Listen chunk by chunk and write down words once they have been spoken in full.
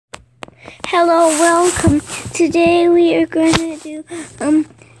Hello, welcome. Today we are going to do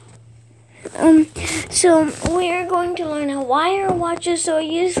so we are going to learn why are watches so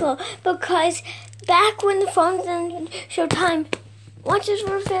useful, because back when the phones didn't show time, watches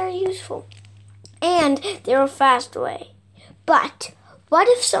were very useful and they were a fast way. But what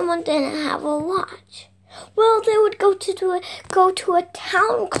if someone didn't have a watch? Well, they would go to a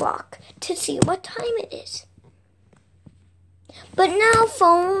town clock to see what time it is. But now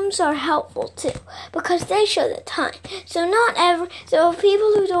phones are helpful too, because they show the time. So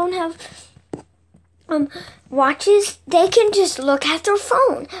people who don't have watches, they can just look at their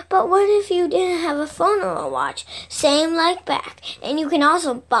phone. But what if you didn't have a phone or a watch? Same like back, and you can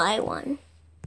also buy one.